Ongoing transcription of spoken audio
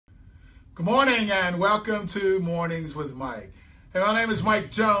Good morning and welcome to Mornings with Mike. Hey, my name is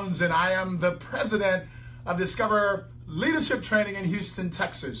Mike Jones and I am the president of Discover Leadership Training in Houston,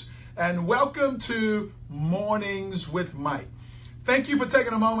 Texas. And welcome to Mornings with Mike. Thank you for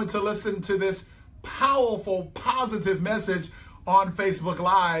taking a moment to listen to this powerful, positive message on Facebook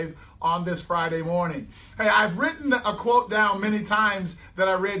Live on this Friday morning. Hey, I've written a quote down many times that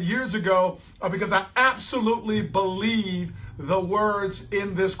I read years ago because I absolutely believe the words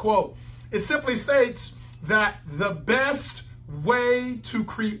in this quote. It simply states that the best way to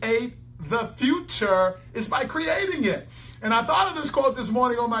create the future is by creating it. And I thought of this quote this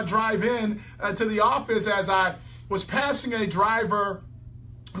morning on my drive in to the office as I was passing a driver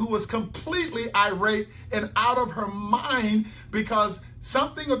who was completely irate and out of her mind because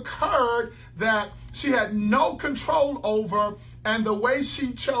something occurred that she had no control over, and the way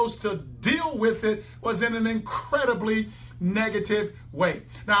she chose to deal with it was in an incredibly negative way.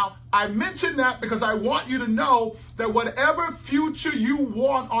 Now, I mention that because I want you to know that whatever future you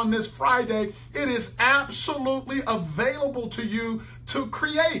want on this Friday, it is absolutely available to you to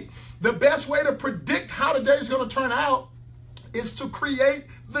create. The best way to predict how today is going to turn out is to create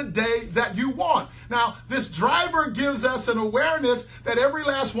the day that you want. Now, this driver gives us an awareness that every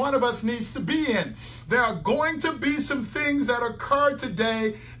last one of us needs to be in. There are going to be some things that occur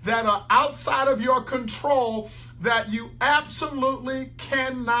today that are outside of your control that you absolutely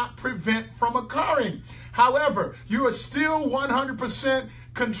cannot prevent from occurring. However, you are still 100%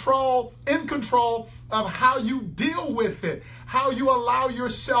 in control of how you deal with it, how you allow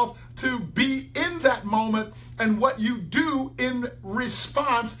yourself to be in that moment, and what you do in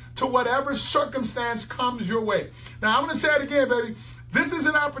response to whatever circumstance comes your way. Now, I'm going to say it again, baby. This is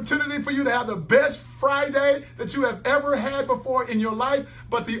an opportunity for you to have the best Friday that you have ever had before in your life,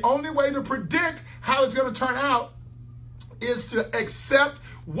 but the only way to predict how it's going to turn out is to accept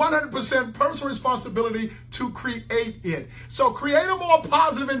 100% personal responsibility to create it. So create a more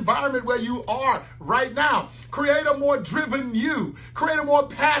positive environment where you are right now. Create a more driven you. Create a more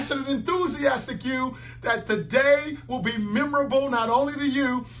passionate, enthusiastic you, that the day will be memorable not only to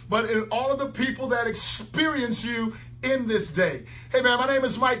you, but in all of the people that experience you in this day. Hey man, my name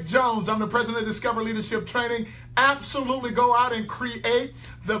is Mike Jones. I'm the president of Discover Leadership Training. Absolutely go out and create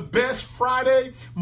the best Friday.